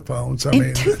smartphones.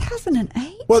 In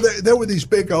 2008? Well, there were these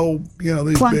big old,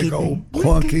 clunky big old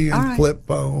clunky and flip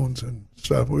phones and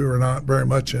stuff. We were not very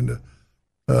much into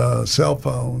cell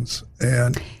phones,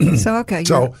 and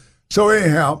so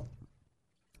anyhow,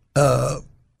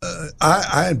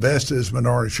 I invested as a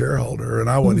minority shareholder, and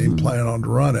I wasn't even planning on to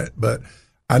run it, but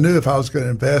I knew if I was going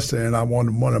to invest in it, I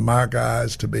wanted one of my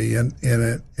guys to be in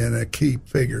it in a key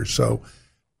figure. So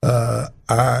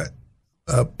I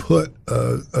put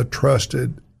a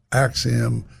trusted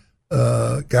Axiom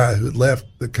guy who had left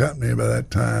the company by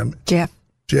that time, Jeff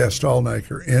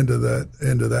Stallnaker, into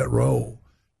that role.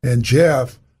 And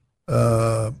Jeff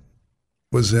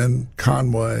was in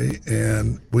Conway,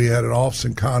 and we had an office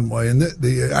in Conway. And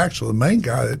the main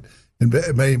guy that and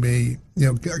it made me,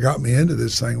 got me into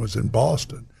this thing was in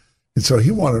Boston. And so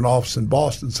he wanted an office in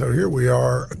Boston. So here we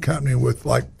are, a company with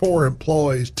like 4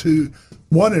 employees,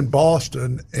 1 in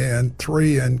Boston and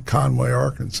 3 in Conway,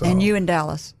 Arkansas. And you in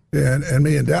Dallas. And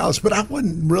me in Dallas. But I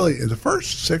wasn't really, in the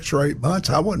first 6 or 8 months,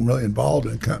 I wasn't really involved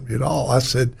in the company at all. I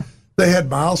said, they had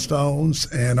milestones,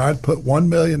 and I'd put $1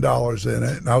 million in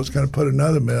it, and I was going to put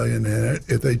another $1 million in it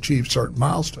if they achieved certain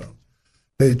milestones.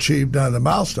 They achieved none of the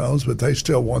milestones, but they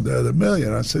still wanted the other $1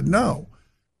 million. I said, no.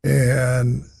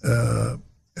 And,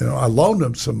 I loaned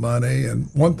them some money, and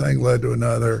one thing led to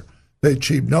another. They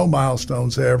achieved no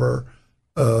milestones ever.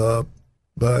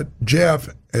 But Jeff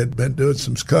had been doing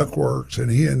some skunk works, and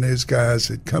he and his guys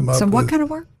had come up with... What kind of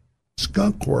work?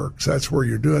 Skunk works. That's where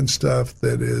you're doing stuff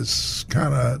that is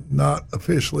kind of not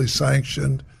officially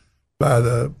sanctioned by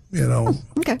the,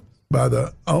 okay, by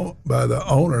the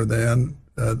owner then,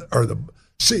 or the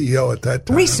CEO at that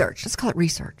time. Research. Let's call it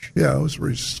research. Yeah, it was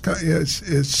research.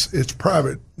 It's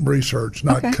private research,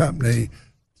 not company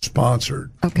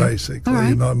sponsored, basically. Right.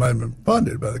 Even though it might have been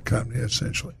funded by the company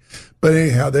essentially. But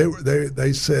anyhow,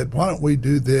 they said, why don't we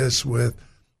do this with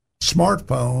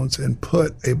smartphones and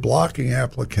put a blocking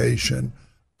application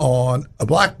on a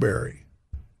BlackBerry,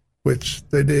 which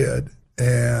they did,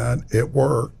 and it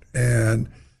worked, and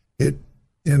it,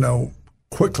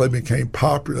 quickly became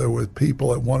popular with people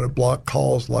that wanted to block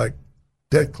calls like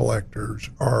debt collectors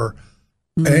or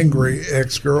angry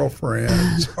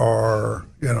ex-girlfriends or,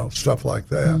 stuff like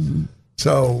that.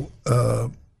 So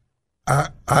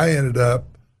I ended up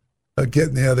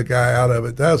getting the other guy out of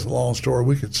it. That was a long story.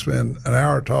 We could spend an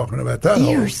hour talking about that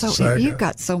whole saga. You've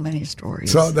got so many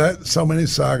stories. So many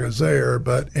sagas there,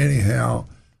 but anyhow.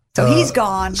 So he's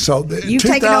gone. So you've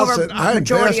taken over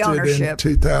majority ownership. In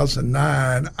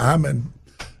 2009.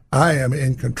 I am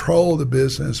in control of the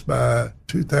business by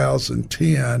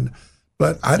 2010,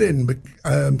 but I didn't.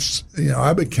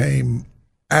 I became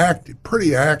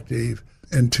pretty active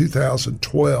in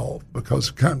 2012 because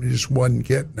the company just wasn't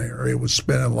getting there. It was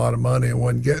spending a lot of money and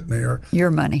wasn't getting there.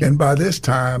 Your money. And by this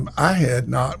time, I had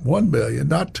not $1 million,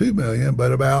 not $2 million,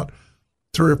 but about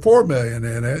 $3 or $4 million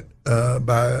in it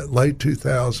by late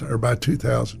 2000 or by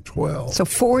 2012. So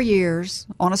 4 years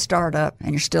on a startup,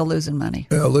 and you're still losing money.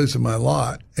 Losing my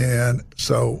lot. And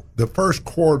so the first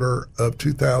quarter of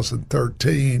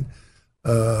 2013,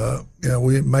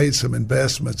 we made some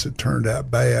investments that turned out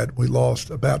bad. We lost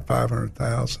about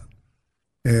 $500,000.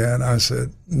 And I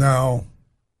said, no.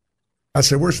 I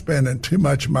said, we're spending too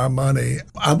much of my money.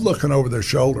 I'm looking over their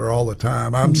shoulder all the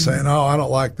time. I'm saying, I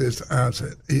don't like this. I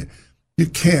said, you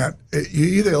can't. You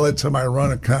either let somebody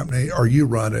run a company or you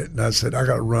run it. And I said, I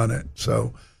got to run it.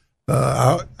 So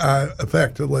I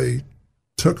effectively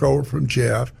took over from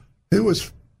Jeff. It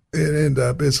ended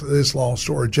up, it's this long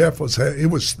story. Jeff it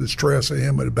was the stress of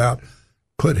him about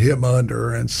put him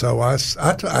under. And so I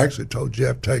actually told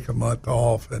Jeff, take a month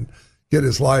off and get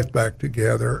his life back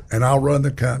together, and I'll run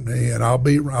the company and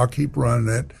I'll keep running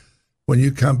it when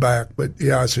you come back. But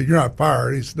yeah, I said, you're not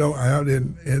fired. He said, no,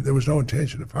 there was no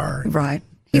intention of firing. Right.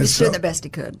 He was doing the best he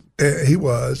could. He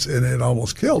was, and it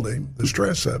almost killed him, the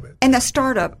stress of it. And the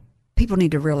startup, people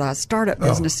need to realize startup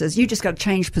businesses, you just got to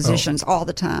change positions all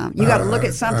the time. You got to look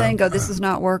at something, go, this is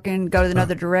not working, go to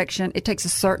another direction. It takes a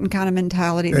certain kind of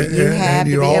mentality that you have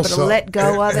to be able to let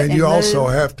go of it. And you also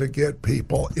have to get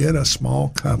people in a small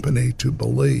company to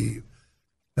believe.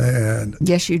 And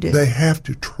yes, you do. They have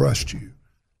to trust you.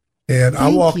 And I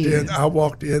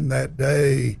walked in that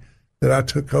day that I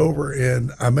took over,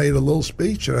 and I made a little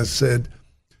speech, and I said,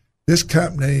 this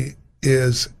company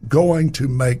is going to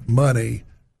make money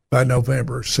by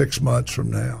November, 6 months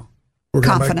from now. We're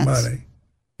going to make money.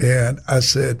 And I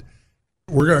said,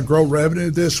 we're going to grow revenue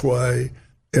this way,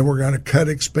 and we're going to cut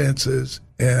expenses,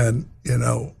 and,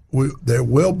 there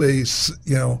will be,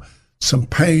 some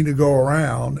pain to go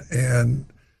around, and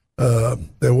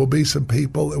there will be some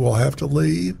people that will have to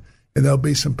leave, and there'll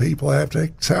be some people that have to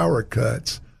take salary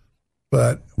cuts.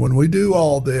 But when we do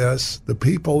all this, the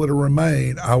people that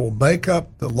remain, I will make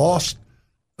up the lost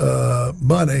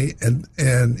money and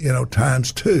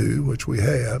times two, which we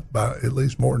have by at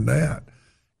least more than that.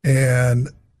 And,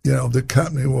 the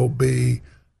company will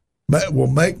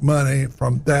make money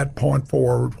from that point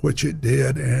forward, which it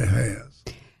did and it has.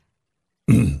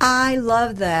 I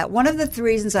love that. One of the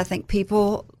reasons I think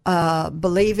people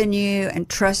believe in you and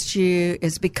trust you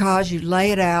is because you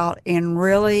lay it out in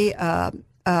really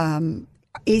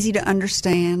easy to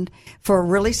understand. For a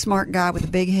really smart guy with a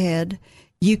big head,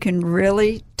 you can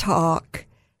really talk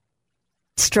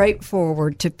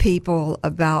straightforward to people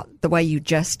about the way you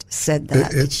just said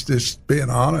that. It's just being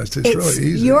honest. It's really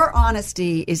easy. Your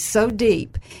honesty is so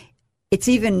deep. It's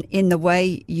even in the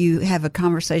way you have a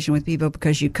conversation with people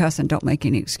because you cuss and don't make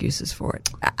any excuses for it.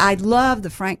 I love the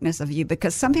frankness of you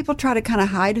because some people try to kind of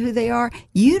hide who they are.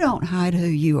 You don't hide who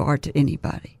you are to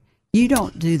anybody. You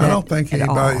don't do that. I don't think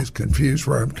anybody's confused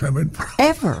where I'm coming from.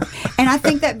 Ever. And I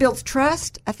think that builds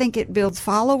trust. I think it builds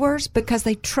followers because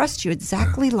they trust you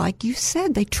exactly like you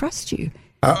said. They trust you.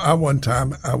 I one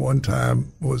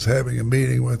time was having a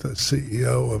meeting with a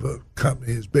CEO of a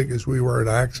company as big as we were at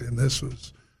Axiom. This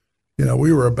was,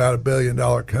 we were about $1 billion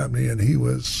company, and he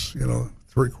was,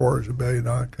 $750 million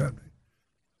company.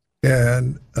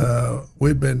 And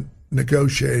we'd been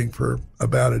negotiating for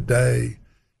about a day,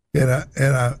 and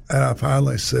I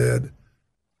finally said,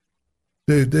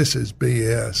 "Dude, this is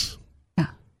BS." Yeah.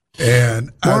 And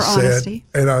More honesty.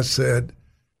 I said,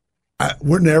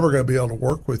 "We're never going to be able to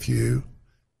work with you."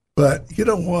 But you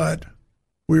know what?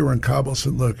 We were in Cabo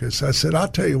San Lucas. I said, "I'll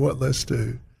tell you what, let's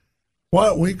do. Why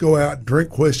don't we go out and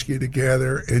drink whiskey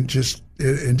together and just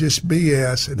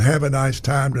BS and have a nice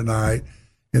time tonight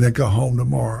and then go home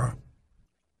tomorrow?"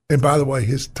 And by the way,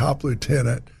 his top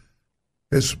lieutenant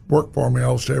has worked for me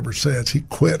almost ever since. He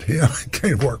quit him and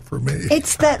came to work for me.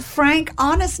 It's that frank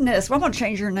honestness. Well, I'm going to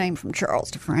change your name from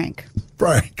Charles to Frank.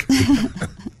 Frank.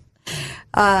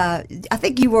 I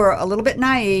think you were a little bit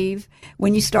naive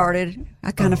when you started.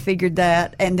 I kind of figured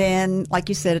that. And then, like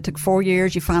you said, it took 4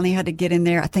 years. You finally had to get in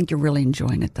there. I think you're really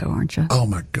enjoying it, though, aren't you? Oh,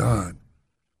 my God.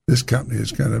 This company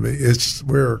is going to be,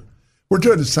 we're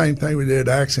doing the same thing we did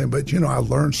at Axiom, but, I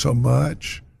learned so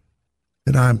much,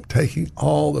 and I'm taking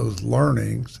all those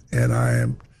learnings, and I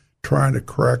am trying to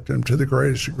correct them to the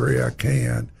greatest degree I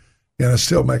can. And I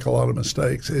still make a lot of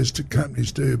mistakes, as the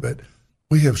companies do, but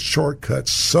we have shortcut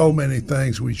so many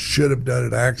things we should have done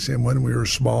at Axiom when we were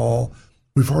small.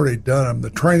 We've already done them. The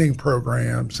training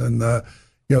programs and the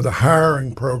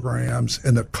hiring programs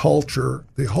and the culture,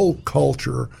 the whole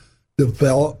culture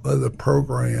development of the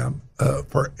program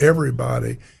for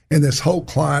everybody. And this whole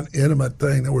client intimate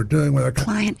thing that we're doing with our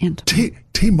client intimate.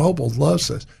 T-Mobile loves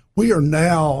us. We are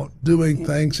now doing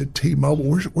things at T-Mobile.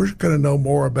 We're going to know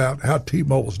more about how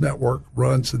T-Mobile's network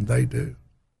runs than they do.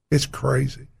 It's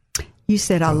crazy. You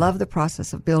said, "I love the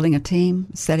process of building a team,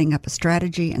 setting up a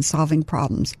strategy, and solving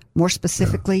problems. More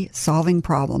specifically, solving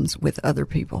problems with other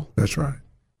people." That's right.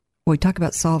 When we talk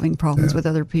about solving problems with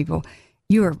other people,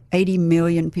 you are 80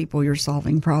 million people you're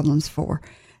solving problems for.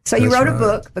 So you wrote a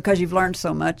book because you've learned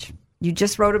so much. You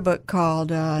just wrote a book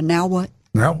called Now What?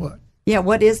 Now What? Yeah,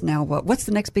 what is Now What? What's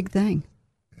the next big thing?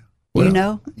 Well, you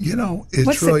know?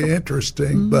 It's really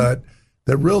interesting, but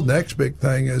the real next big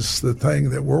thing is the thing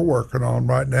that we're working on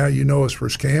right now. It's for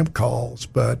scam calls,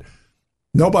 but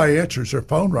nobody answers their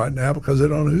phone right now because they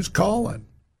don't know who's calling.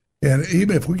 And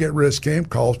even if we get rid of scam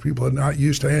calls, people are not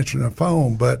used to answering the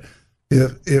phone. But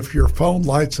if your phone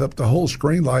lights up, the whole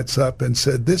screen lights up and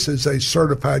said, "This is a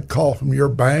certified call from your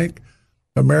bank,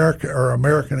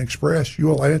 American Express," you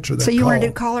will answer that call. So you want to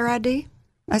do caller ID?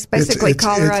 That's basically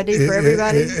caller ID for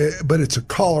everybody? But it's a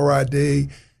caller ID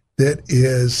that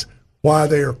is why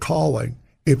they are calling.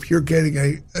 If you're getting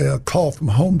a call from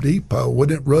Home Depot,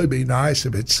 wouldn't it really be nice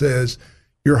if it says,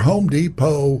 "Your Home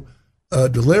Depot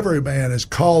delivery man is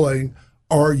calling.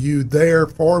 Are you there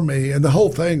for me?" And the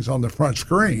whole thing's on the front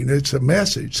screen. It's a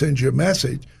message, sends you a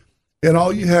message. And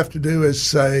all you have to do is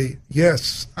say,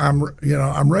 "Yes, I'm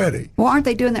ready." Well, aren't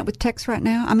they doing that with text right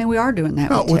now? I mean, we are doing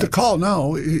that with the call. With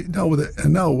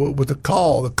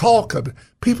the call company.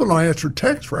 People don't answer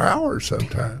text for hours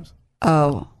sometimes.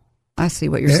 Oh, I see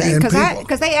what you're saying.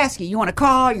 Because they ask you want to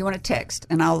call, you want to text,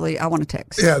 and I want to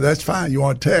text. Yeah, that's fine. You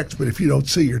want to text, but if you don't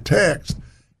see your text,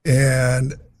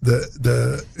 and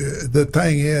the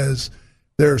thing is,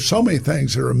 there are so many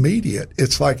things that are immediate.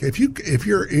 It's like if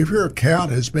your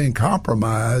account has been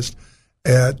compromised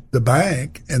at the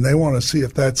bank, and they want to see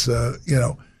if that's a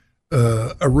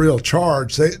real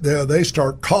charge, they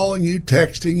start calling you,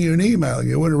 texting you, and emailing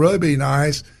you. It would really be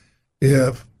nice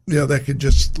if they could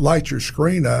just light your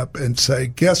screen up and say,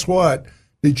 "Guess what?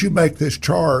 Did you make this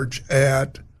charge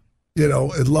at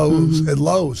Lowe's?" At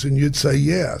Lowe's, and you'd say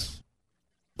yes.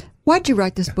 Why'd you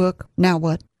write this book? Now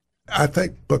What? I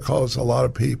think because a lot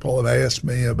of people have asked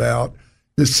me about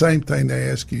the same thing they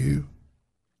ask you.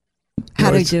 How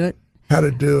to do it. How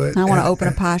to do it. I want to open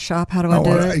a pie shop. How do I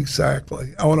do it?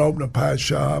 Exactly. I want to open a pie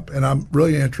shop, and I'm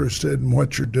really interested in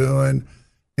what you're doing.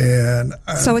 And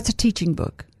so it's a teaching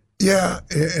book. Yeah,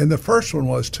 and the first one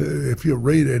was too. If you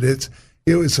read it,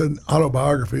 it was an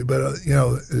autobiography. But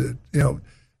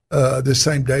the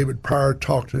same David Pryor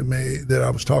talked to me that I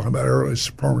was talking about earlier,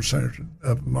 former senator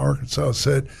of Arkansas,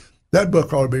 said that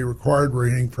book ought to be required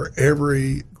reading for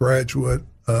every graduate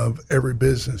of every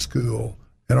business school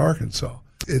in Arkansas.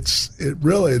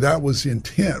 that was the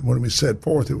intent when we set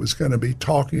forth. It was going to be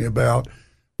talking about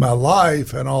my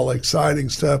life and all exciting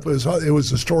stuff. It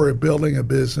was the story of building a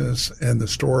business and the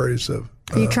stories of.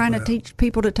 Are you trying to teach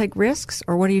people to take risks,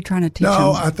 or what are you trying to teach them?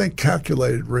 No, I think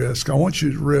calculated risk. I want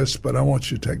you to risk, but I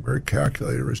want you to take very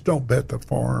calculated risk. Don't bet the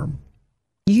farm.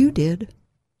 You did.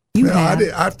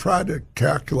 I've tried to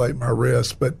calculate my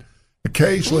risk, but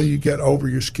occasionally you get over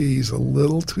your skis a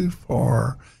little too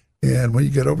far. And when you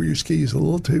get over your skis a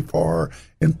little too far,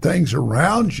 and things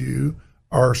around you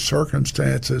are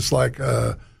circumstances like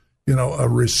a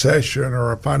recession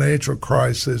or a financial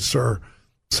crisis or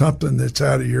something that's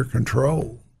out of your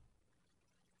control,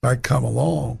 might come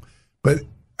along. But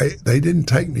they didn't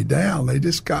take me down. They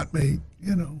just got me,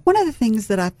 One of the things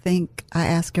that I think I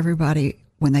ask everybody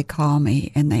when they call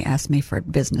me and they ask me for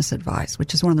business advice,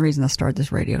 which is one of the reasons I started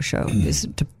this radio show, is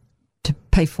to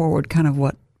pay forward kind of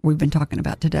what we've been talking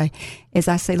about today, is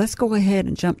I say, let's go ahead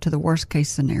and jump to the worst case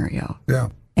scenario. Yeah.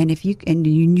 And if you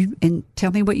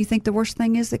tell me what you think the worst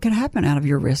thing is that could happen out of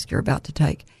your risk you're about to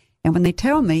take. And when they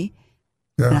tell me,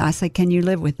 and I say, can you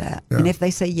live with that? Yeah. And if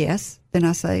they say yes, then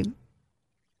I say,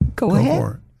 go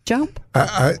ahead, jump.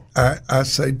 I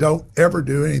say, don't ever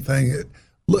do anything.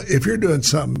 Look, if you're doing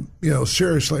something,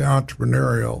 seriously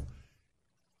entrepreneurial,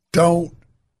 don't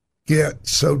get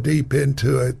so deep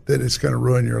into it that it's going to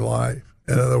ruin your life.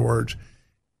 In other words,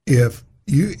 if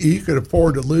you could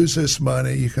afford to lose this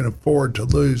money, you can afford to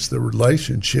lose the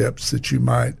relationships that you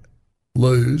might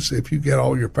lose if you get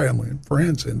all your family and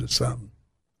friends into something.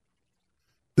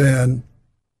 Then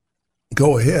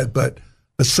go ahead, but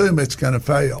assume it's going to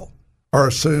fail, or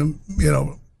assume,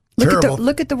 terrible.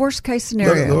 Look at the worst case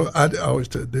scenario. I always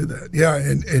do that. Yeah,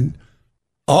 and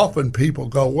often people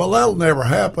go, well, that'll never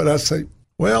happen. I say,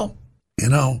 well,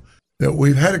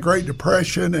 we've had a Great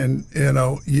Depression, and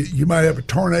you might have a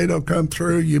tornado come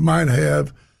through. You might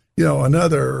have,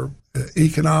 another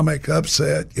economic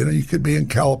upset. You could be in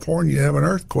California, you have an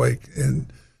earthquake,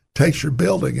 and takes your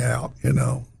building out.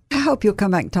 I hope you'll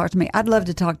come back and talk to me. I'd love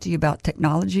to talk to you about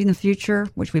technology in the future,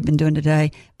 which we've been doing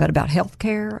today, but about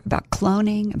healthcare, about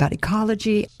cloning, about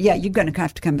ecology. Yeah, you're going to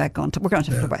have to come back on. We're going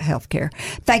to talk about healthcare.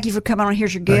 Thank you for coming on.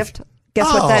 Here's your gift.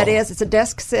 Guess what that is? It's a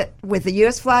desk set with the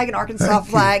U.S. flag and Arkansas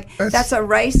flag. That's a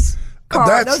race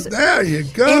car. There you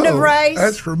go. End of race.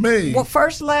 That's for me. Well,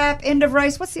 first lap, end of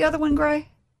race. What's the other one, Gray?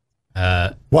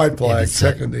 White flag,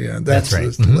 second to end. That's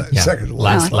right. Second to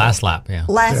last. Last lap, yeah.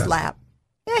 Last lap.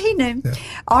 Yeah, he knew. Yeah.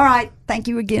 All right. Thank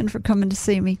you again for coming to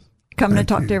see me, coming to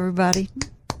talk to everybody.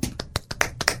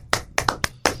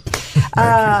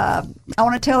 I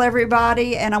want to tell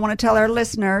everybody, and I want to tell our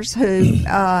listeners who,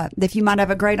 if you might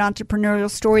have a great entrepreneurial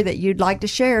story that you'd like to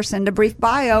share, send a brief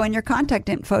bio and your contact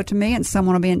info to me, and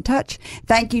someone will be in touch.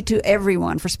 Thank you to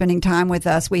everyone for spending time with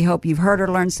us. We hope you've heard or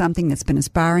learned something that's been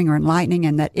inspiring or enlightening,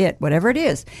 and that whatever it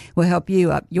is, will help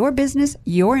you up your business,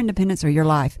 your independence, or your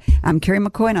life. I'm Carrie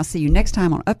McCoy, and I'll see you next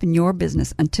time on Up in Your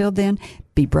Business. Until then,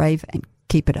 be brave and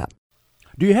keep it up.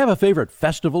 Do you have a favorite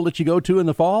festival that you go to in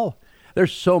the fall?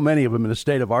 There's so many of them in the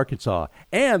state of Arkansas,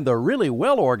 and the really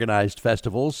well-organized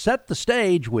festivals set the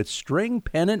stage with string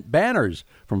pennant banners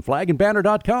from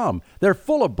flagandbanner.com. They're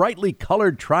full of brightly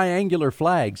colored triangular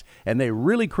flags, and they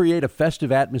really create a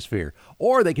festive atmosphere,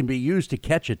 or they can be used to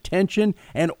catch attention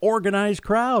and organize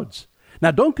crowds.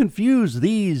 Now, don't confuse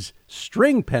these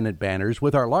string pennant banners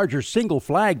with our larger single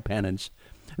flag pennants.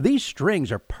 These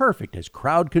strings are perfect as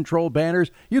crowd control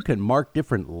banners. You can mark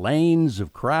different lanes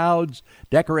of crowds,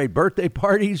 decorate birthday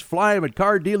parties, fly them at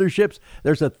car dealerships.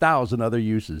 There's 1,000 other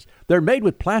uses. They're made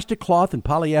with plastic cloth and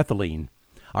polyethylene.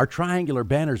 Our triangular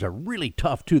banners are really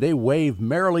tough, too. They wave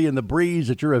merrily in the breeze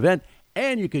at your event,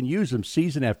 and you can use them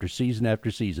season after season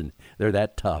after season. They're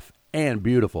that tough and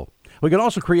beautiful. We can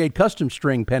also create custom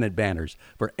string pennant banners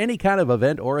for any kind of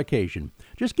event or occasion.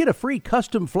 Just get a free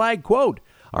custom flag quote.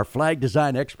 Our flag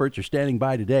design experts are standing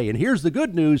by today. And here's the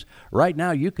good news. Right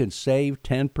now, you can save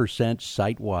 10%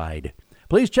 site-wide.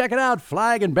 Please check it out,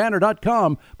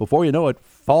 flagandbanner.com. Before you know it,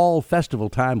 fall festival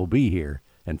time will be here.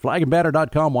 And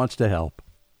flagandbanner.com wants to help.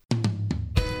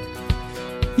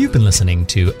 You've been listening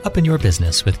to Up in Your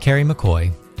Business with Carrie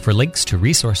McCoy. For links to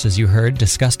resources you heard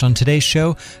discussed on today's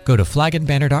show, go to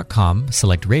flagandbanner.com,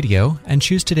 select radio, and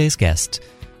choose today's guest.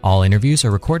 All interviews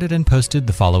are recorded and posted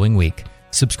the following week.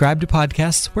 Subscribe to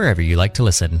podcasts wherever you like to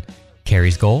listen.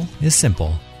 Carrie's goal is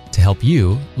simple: to help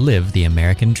you live the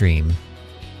American dream.